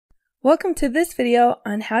Welcome to this video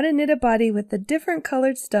on how to knit a body with a different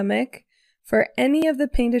colored stomach for any of the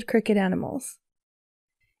painted cricket animals.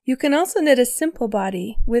 You can also knit a simple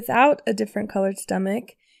body without a different colored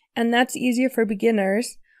stomach, and that's easier for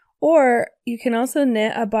beginners, or you can also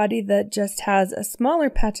knit a body that just has a smaller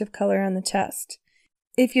patch of color on the chest.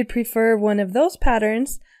 If you'd prefer one of those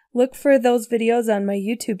patterns, look for those videos on my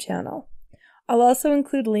YouTube channel. I'll also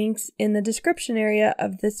include links in the description area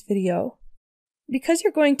of this video. Because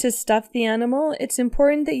you're going to stuff the animal, it's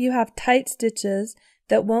important that you have tight stitches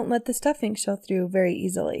that won't let the stuffing show through very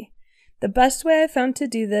easily. The best way I've found to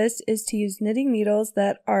do this is to use knitting needles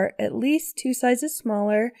that are at least 2 sizes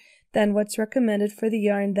smaller than what's recommended for the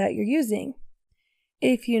yarn that you're using.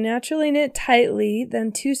 If you naturally knit tightly,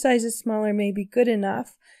 then 2 sizes smaller may be good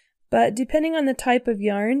enough, but depending on the type of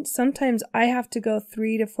yarn, sometimes I have to go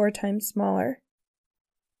 3 to 4 times smaller.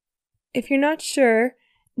 If you're not sure,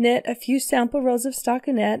 knit a few sample rows of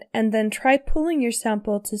stockinette and then try pulling your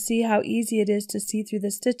sample to see how easy it is to see through the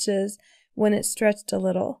stitches when it's stretched a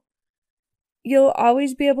little. You'll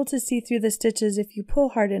always be able to see through the stitches if you pull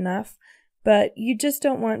hard enough, but you just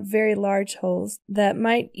don't want very large holes that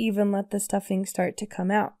might even let the stuffing start to come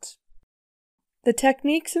out. The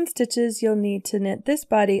techniques and stitches you'll need to knit this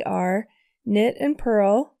body are knit and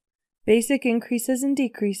purl, basic increases and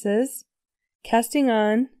decreases, casting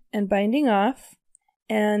on and binding off,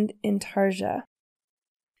 and intarsia.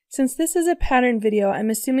 Since this is a pattern video, I'm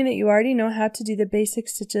assuming that you already know how to do the basic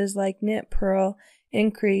stitches like knit, purl,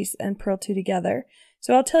 increase, and purl 2 together.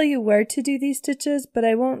 So I'll tell you where to do these stitches, but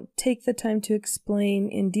I won't take the time to explain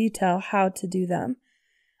in detail how to do them.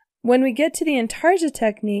 When we get to the intarsia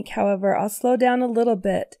technique, however, I'll slow down a little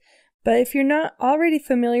bit, but if you're not already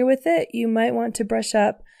familiar with it, you might want to brush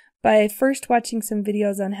up by first watching some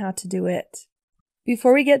videos on how to do it.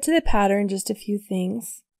 Before we get to the pattern, just a few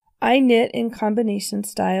things. I knit in combination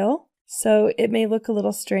style, so it may look a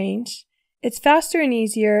little strange. It's faster and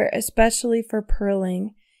easier, especially for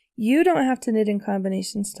purling. You don't have to knit in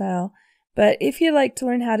combination style, but if you'd like to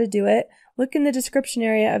learn how to do it, look in the description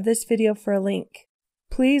area of this video for a link.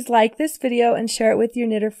 Please like this video and share it with your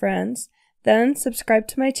knitter friends. Then subscribe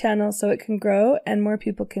to my channel so it can grow and more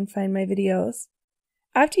people can find my videos.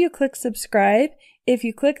 After you click subscribe, if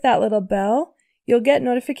you click that little bell, you'll get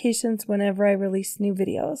notifications whenever I release new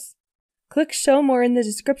videos. Click show more in the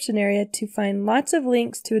description area to find lots of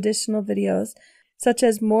links to additional videos, such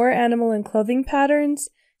as more animal and clothing patterns,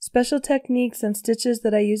 special techniques and stitches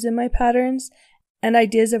that I use in my patterns, and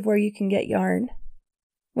ideas of where you can get yarn.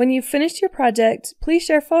 When you've finished your project, please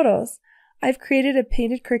share photos. I've created a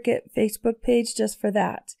Painted Cricket Facebook page just for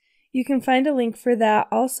that. You can find a link for that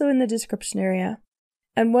also in the description area.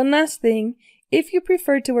 And one last thing, if you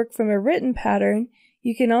prefer to work from a written pattern,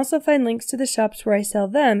 you can also find links to the shops where I sell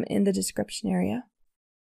them in the description area.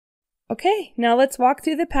 Okay, now let's walk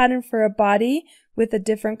through the pattern for a body with a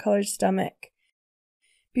different colored stomach.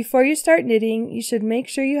 Before you start knitting, you should make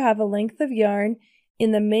sure you have a length of yarn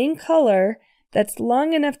in the main color that's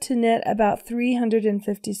long enough to knit about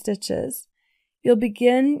 350 stitches. You'll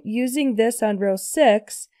begin using this on row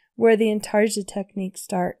 6, where the intarsia technique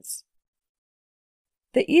starts.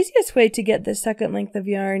 The easiest way to get this second length of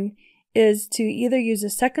yarn is to either use a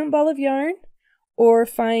second ball of yarn or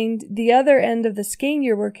find the other end of the skein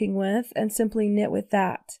you're working with and simply knit with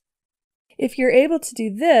that. If you're able to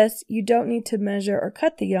do this, you don't need to measure or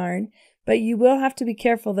cut the yarn, but you will have to be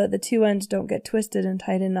careful that the 2 ends don't get twisted and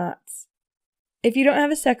tied in knots. If you don't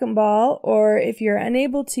have a second ball, or if you're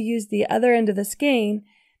unable to use the other end of the skein,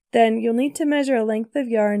 then you'll need to measure a length of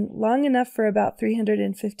yarn long enough for about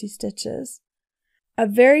 350 stitches. A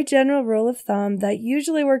very general rule of thumb that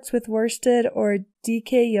usually works with worsted or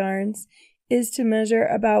DK yarns is to measure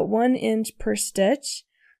about 1 inch per stitch,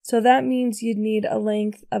 so that means you'd need a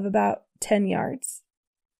length of about 10 yards.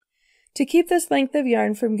 To keep this length of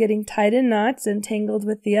yarn from getting tied in knots and tangled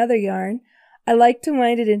with the other yarn, I like to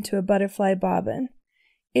wind it into a butterfly bobbin.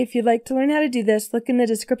 If you'd like to learn how to do this, look in the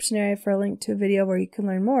description area for a link to a video where you can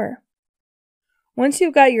learn more. Once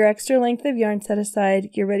you've got your extra length of yarn set aside,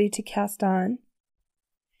 you're ready to cast on.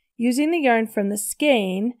 Using the yarn from the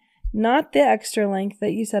skein, not the extra length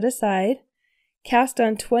that you set aside, cast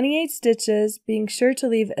on 28 stitches, being sure to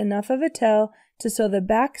leave enough of a tail to sew the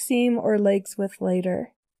back seam or legs with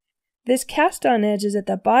later. This cast on edge is at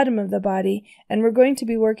the bottom of the body, and we're going to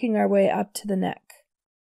be working our way up to the neck.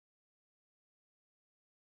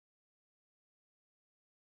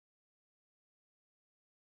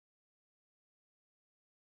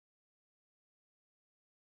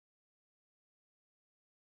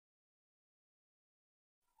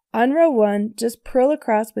 On row 1, just purl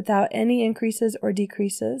across without any increases or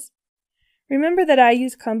decreases. Remember that I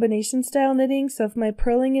use combination style knitting, so if my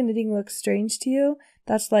purling and knitting looks strange to you,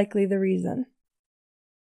 that's likely the reason.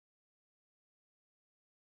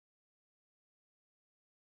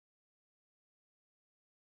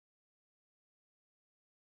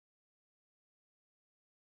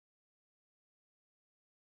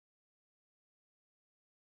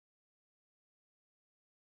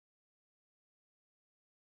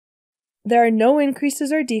 There are no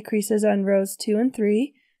increases or decreases on rows 2 and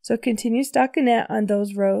 3, so continue stockinette on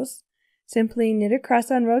those rows. Simply knit across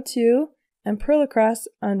on row 2 and purl across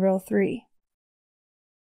on row 3.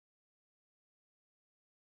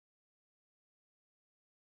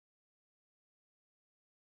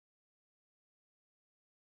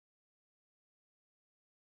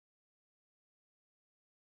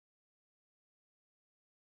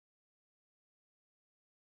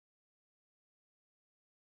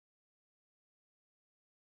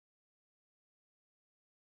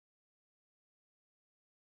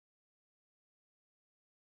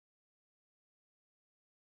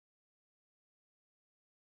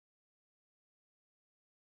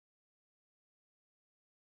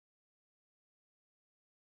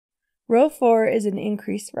 Row 4 is an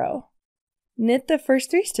increase row. Knit the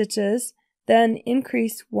first 3 stitches, then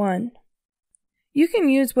increase 1. You can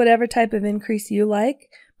use whatever type of increase you like,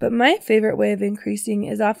 but my favorite way of increasing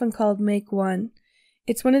is often called make 1.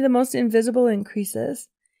 It's one of the most invisible increases.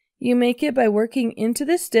 You make it by working into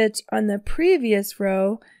the stitch on the previous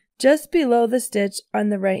row just below the stitch on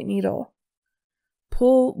the right needle.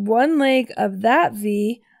 Pull one leg of that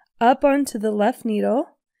V up onto the left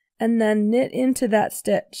needle and then knit into that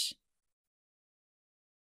stitch.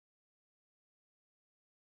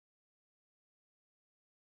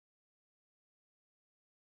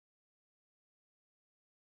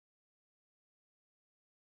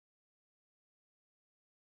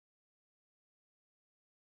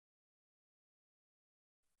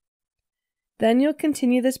 Then you'll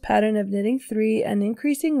continue this pattern of knitting 3 and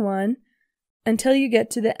increasing 1 until you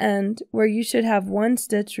get to the end where you should have 1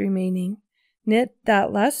 stitch remaining. Knit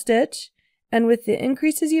that last stitch, and with the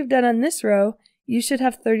increases you've done on this row, you should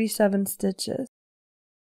have 37 stitches.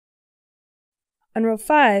 On row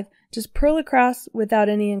 5, just purl across without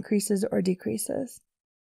any increases or decreases.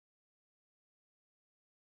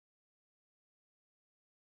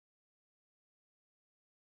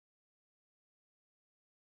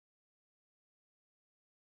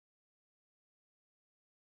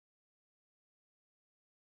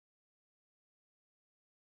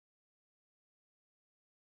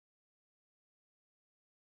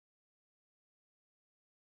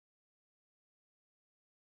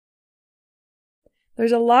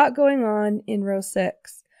 There's a lot going on in row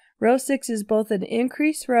 6. Row 6 is both an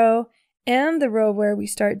increase row and the row where we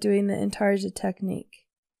start doing the intarsia technique.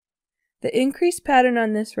 The increase pattern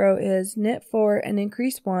on this row is knit 4 and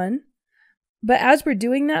increase 1, but as we're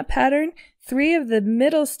doing that pattern, 3 of the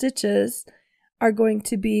middle stitches are going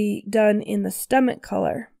to be done in the stomach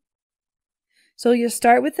color. So you'll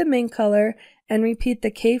start with the main color and repeat the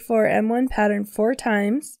K4M1 pattern 4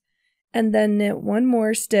 times, and then knit 1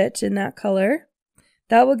 more stitch in that color.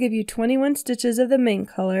 That will give you 21 stitches of the main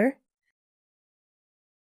color.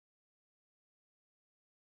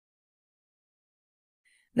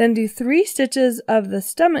 Then do 3 stitches of the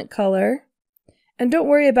stomach color, and don't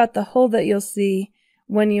worry about the hole that you'll see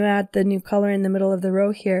when you add the new color in the middle of the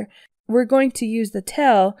row here. We're going to use the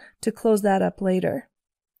tail to close that up later.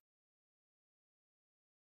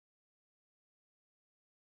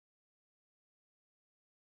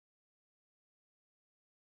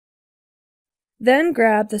 Then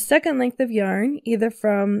grab the second length of yarn, either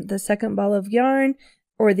from the second ball of yarn,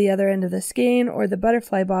 or the other end of the skein, or the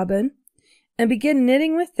butterfly bobbin, and begin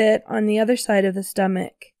knitting with it on the other side of the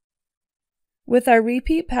stomach. With our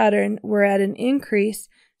repeat pattern, we're at an increase,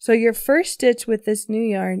 so your first stitch with this new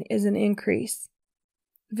yarn is an increase.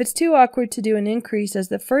 If it's too awkward to do an increase as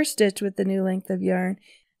the first stitch with the new length of yarn,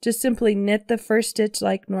 just simply knit the first stitch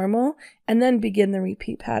like normal, and then begin the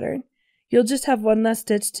repeat pattern. You'll just have 1 less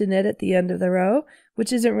stitch to knit at the end of the row,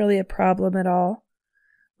 which isn't really a problem at all.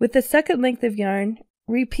 With the second length of yarn,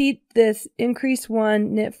 repeat this increase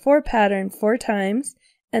 1, knit 4 pattern 4 times,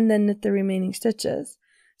 and then knit the remaining stitches.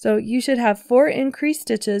 So you should have 4 increased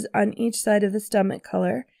stitches on each side of the stomach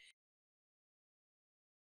color.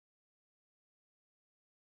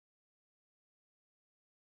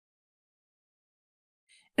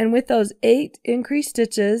 And with those 8 increased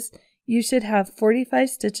stitches, you should have 45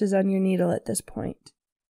 stitches on your needle at this point.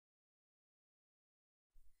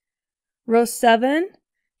 Rows 7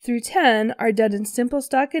 through 10 are done in simple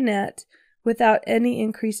stockinette without any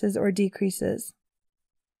increases or decreases.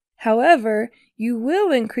 However, you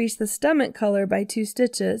will increase the stomach color by 2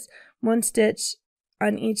 stitches, 1 stitch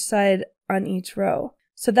on each side on each row.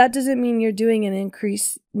 So that doesn't mean you're doing an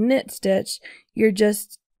increased knit stitch, you're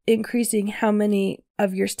just increasing how many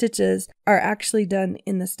of your stitches are actually done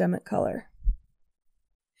in the stomach color.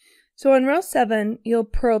 So on row 7, you'll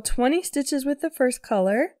purl 20 stitches with the first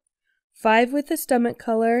color, 5 with the stomach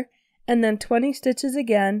color, and then 20 stitches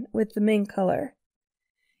again with the main color.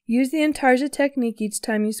 Use the intarsia technique each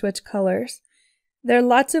time you switch colors. There are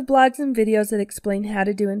lots of blogs and videos that explain how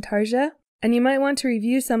to do intarsia, and you might want to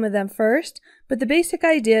review some of them first, but the basic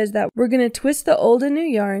idea is that we're going to twist the old and new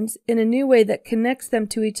yarns in a new way that connects them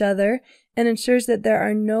to each other and ensures that there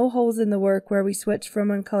are no holes in the work where we switch from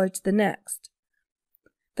one color to the next.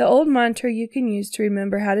 The old mantra you can use to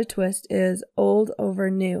remember how to twist is old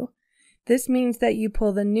over new. This means that you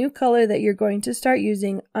pull the new color that you're going to start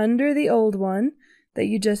using under the old one that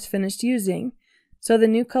you just finished using. So the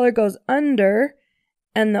new color goes under,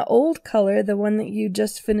 and the old color, the one that you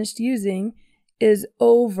just finished using, is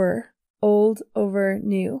over, old over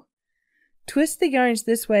new. Twist the yarns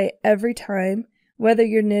this way every time, whether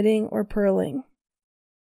you're knitting or purling.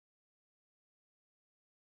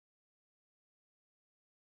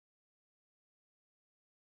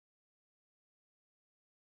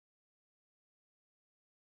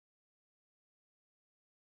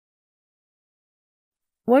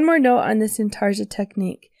 One more note on this intarsia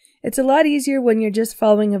technique. It's a lot easier when you're just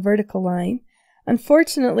following a vertical line.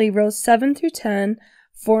 Unfortunately, rows 7 through 10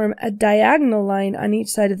 form a diagonal line on each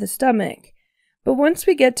side of the stomach. But once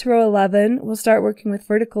we get to row 11, we'll start working with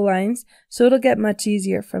vertical lines, so it'll get much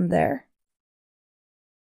easier from there.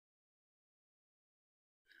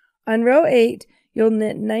 On row 8, you'll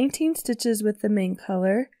knit 19 stitches with the main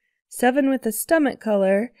color, 7 with the stomach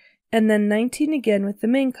color, and then 19 again with the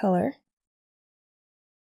main color.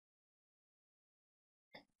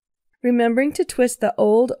 Remembering to twist the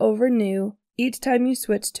old over new each time you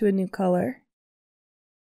switch to a new color.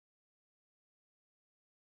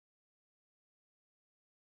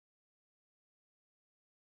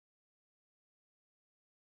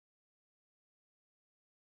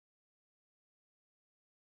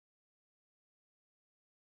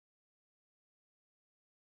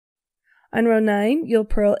 On row 9, you'll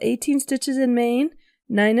purl 18 stitches in main,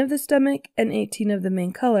 9 of the stomach, and 18 of the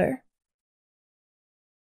main color.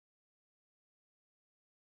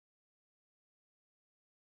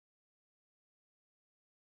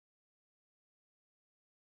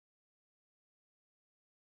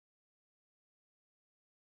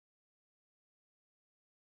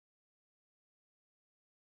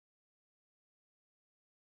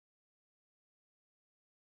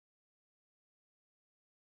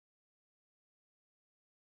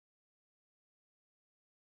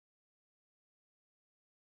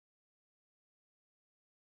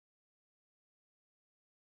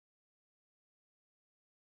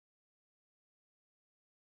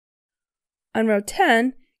 On row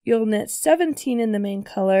 10, you'll knit 17 in the main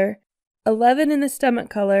color, 11 in the stomach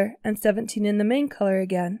color, and 17 in the main color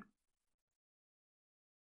again.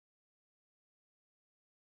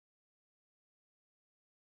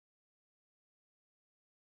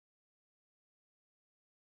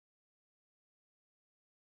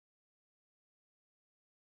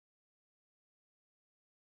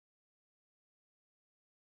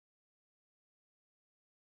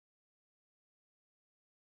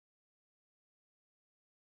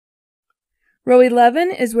 Row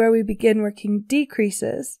 11 is where we begin working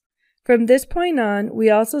decreases. From this point on, we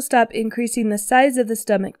also stop increasing the size of the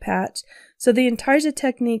stomach patch, so the intarsia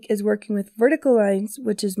technique is working with vertical lines,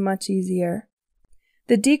 which is much easier.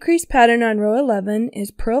 The decrease pattern on row 11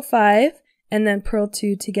 is purl 5 and then purl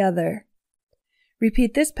 2 together.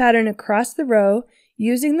 Repeat this pattern across the row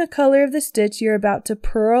using the color of the stitch you're about to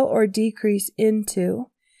purl or decrease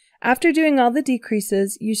into. After doing all the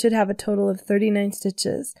decreases, you should have a total of 39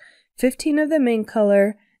 stitches. 15 of the main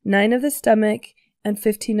color, 9 of the stomach, and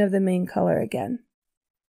 15 of the main color again.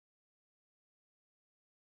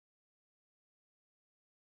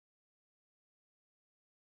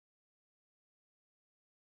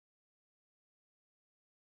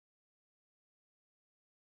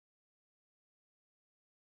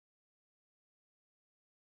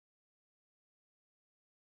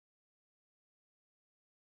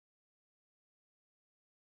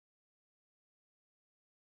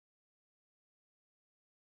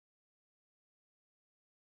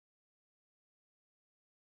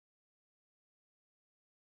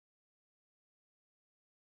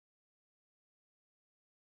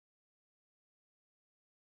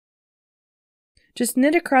 Just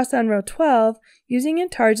knit across on row 12 using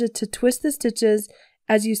intarsia to twist the stitches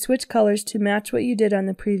as you switch colors to match what you did on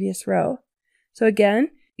the previous row. So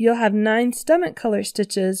again, you'll have 9 stomach color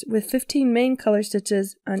stitches with 15 main color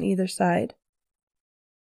stitches on either side.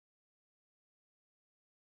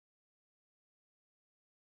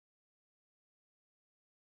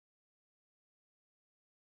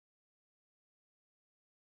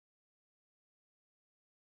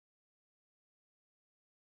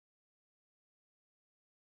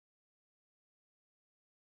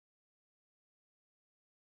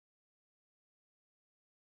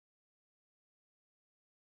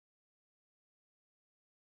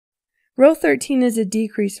 Row 13 is a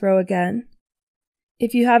decrease row again.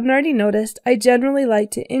 If you haven't already noticed, I generally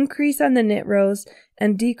like to increase on the knit rows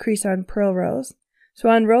and decrease on purl rows. So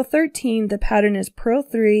on row 13, the pattern is purl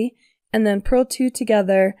 3 and then purl 2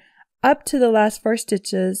 together up to the last 4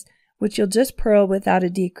 stitches, which you'll just purl without a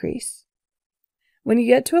decrease. When you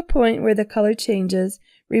get to a point where the color changes,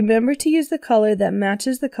 remember to use the color that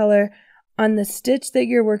matches the color on the stitch that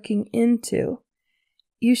you're working into.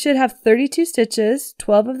 You should have 32 stitches,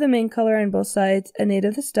 12 of the main color on both sides and 8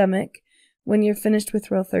 of the stomach, when you're finished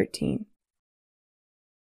with row 13.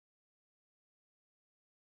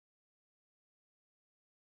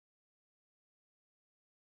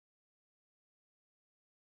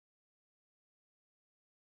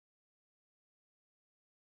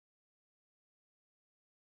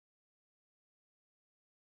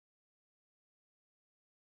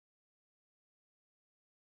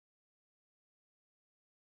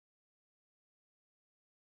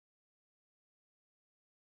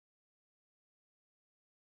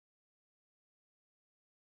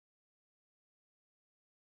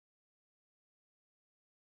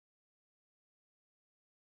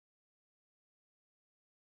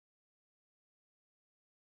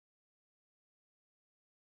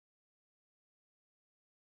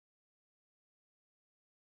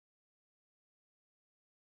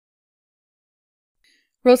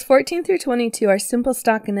 Rows 14 through 22 are simple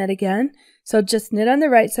stockinette again, so just knit on the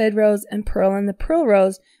right side rows and purl on the purl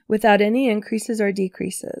rows without any increases or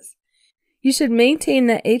decreases. You should maintain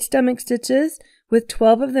the 8 stomach stitches with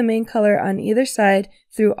 12 of the main color on either side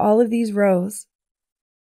through all of these rows.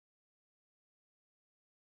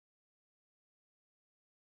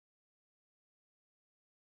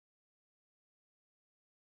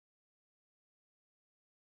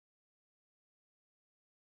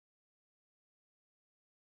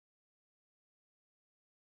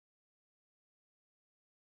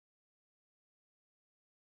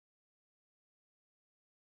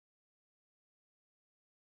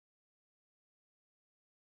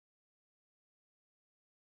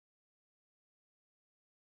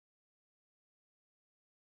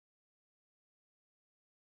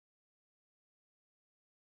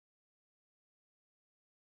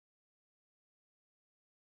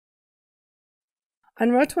 On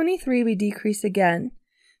row 23, we decrease again.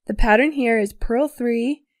 The pattern here is purl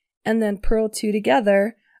 3 and then purl 2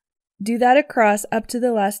 together. Do that across up to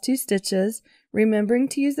the last 2 stitches, remembering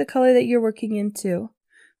to use the color that you're working into.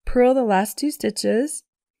 Purl the last 2 stitches,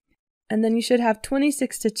 and then you should have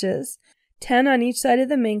 26 stitches, 10 on each side of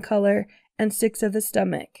the main color and 6 of the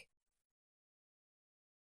stomach.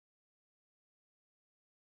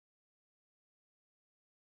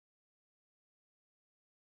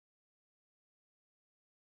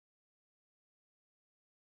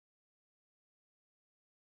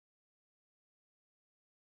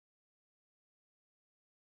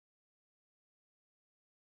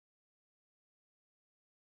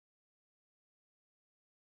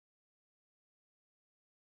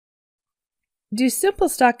 Do simple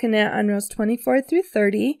stockinette on rows 24 through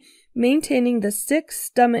 30, maintaining the 6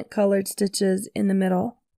 stomach colored stitches in the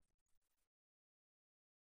middle.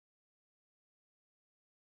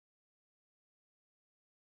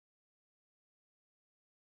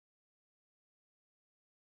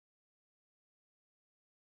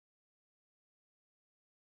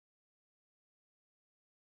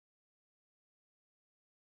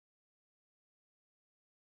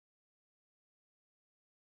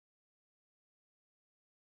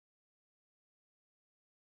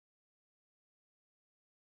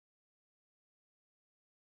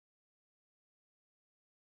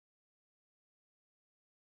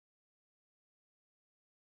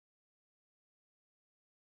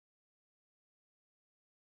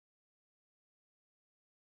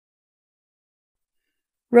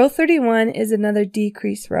 Row 31 is another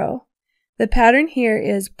decrease row. The pattern here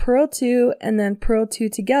is purl 2 and then purl 2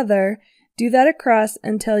 together. Do that across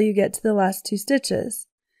until you get to the last 2 stitches.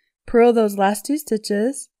 Purl those last 2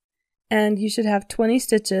 stitches, and you should have 20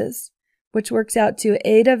 stitches, which works out to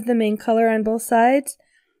 8 of the main color on both sides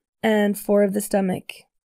and 4 of the stomach.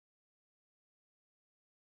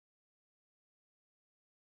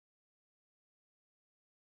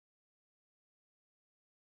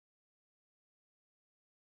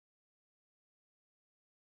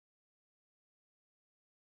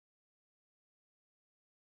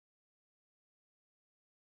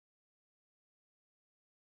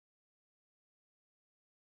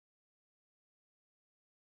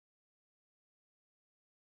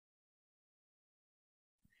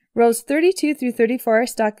 Rows 32 through 34 are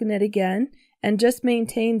stockinette again, and just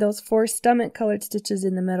maintain those 4 stomach colored stitches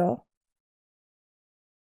in the middle.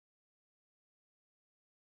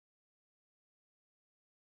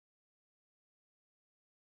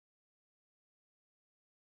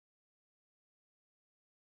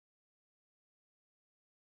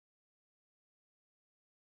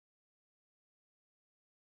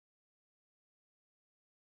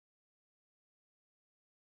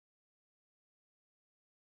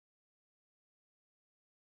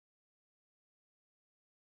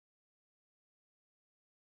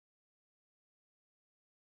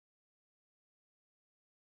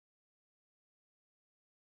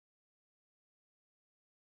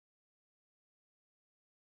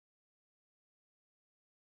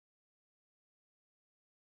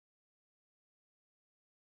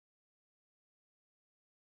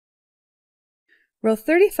 Row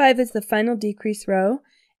 35 is the final decrease row,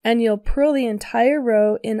 and you'll purl the entire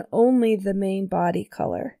row in only the main body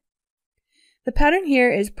color. The pattern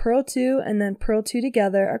here is purl 2 and then purl 2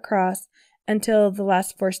 together across until the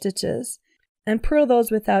last 4 stitches, and purl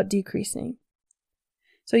those without decreasing.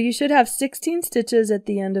 So you should have 16 stitches at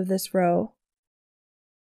the end of this row.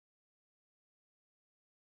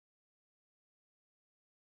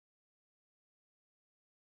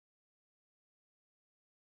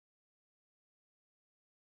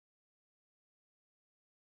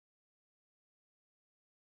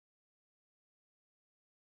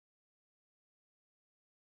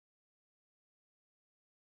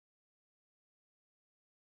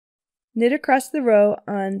 Knit across the row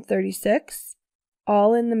on 36,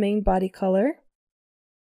 all in the main body color.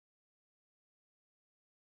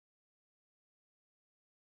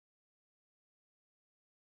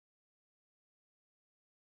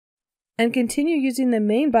 And continue using the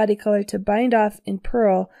main body color to bind off in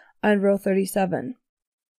purl on row 37.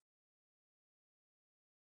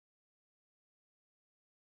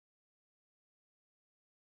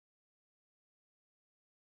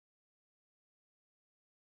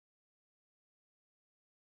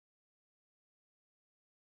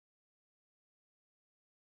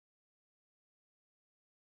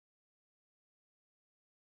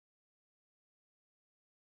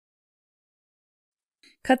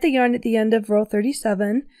 Cut the yarn at the end of row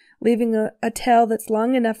 37, leaving a tail that's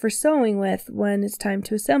long enough for sewing with when it's time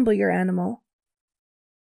to assemble your animal.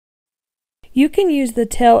 You can use the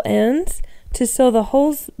tail ends to sew the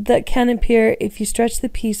holes that can appear if you stretch the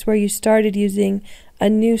piece where you started using a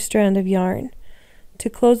new strand of yarn. To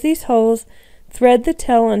close these holes, thread the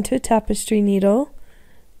tail onto a tapestry needle,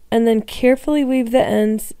 and then carefully weave the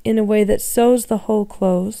ends in a way that sews the hole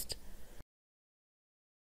closed.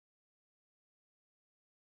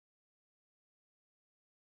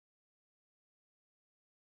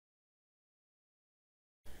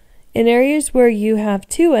 In areas where you have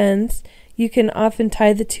 2 ends, you can often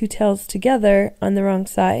tie the 2 tails together on the wrong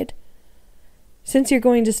side. Since you're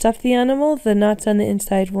going to stuff the animal, the knots on the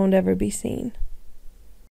inside won't ever be seen.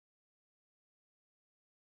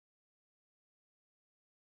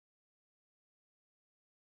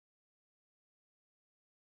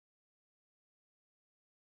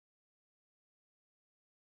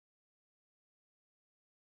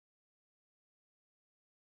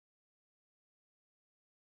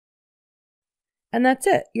 And that's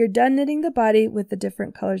it. You're done knitting the body with the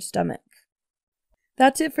different colored stomach.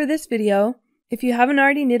 That's it for this video. If you haven't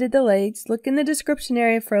already knitted the legs, look in the description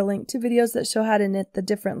area for a link to videos that show how to knit the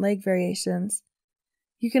different leg variations.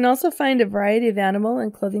 You can also find a variety of animal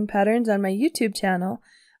and clothing patterns on my YouTube channel.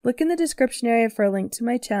 Look in the description area for a link to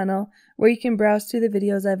my channel where you can browse through the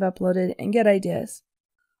videos I've uploaded and get ideas.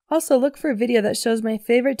 Also look for a video that shows my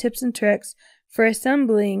favorite tips and tricks for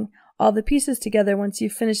assembling all the pieces together once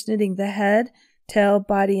you've finished knitting the head, tail,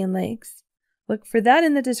 body, and legs. Look for that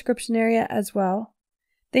in the description area as well.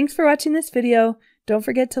 Thanks for watching this video. Don't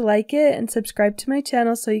forget to like it and subscribe to my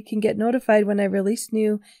channel so you can get notified when I release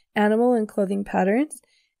new animal and clothing patterns,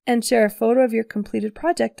 and share a photo of your completed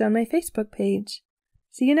project on my Facebook page.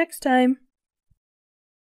 See you next time!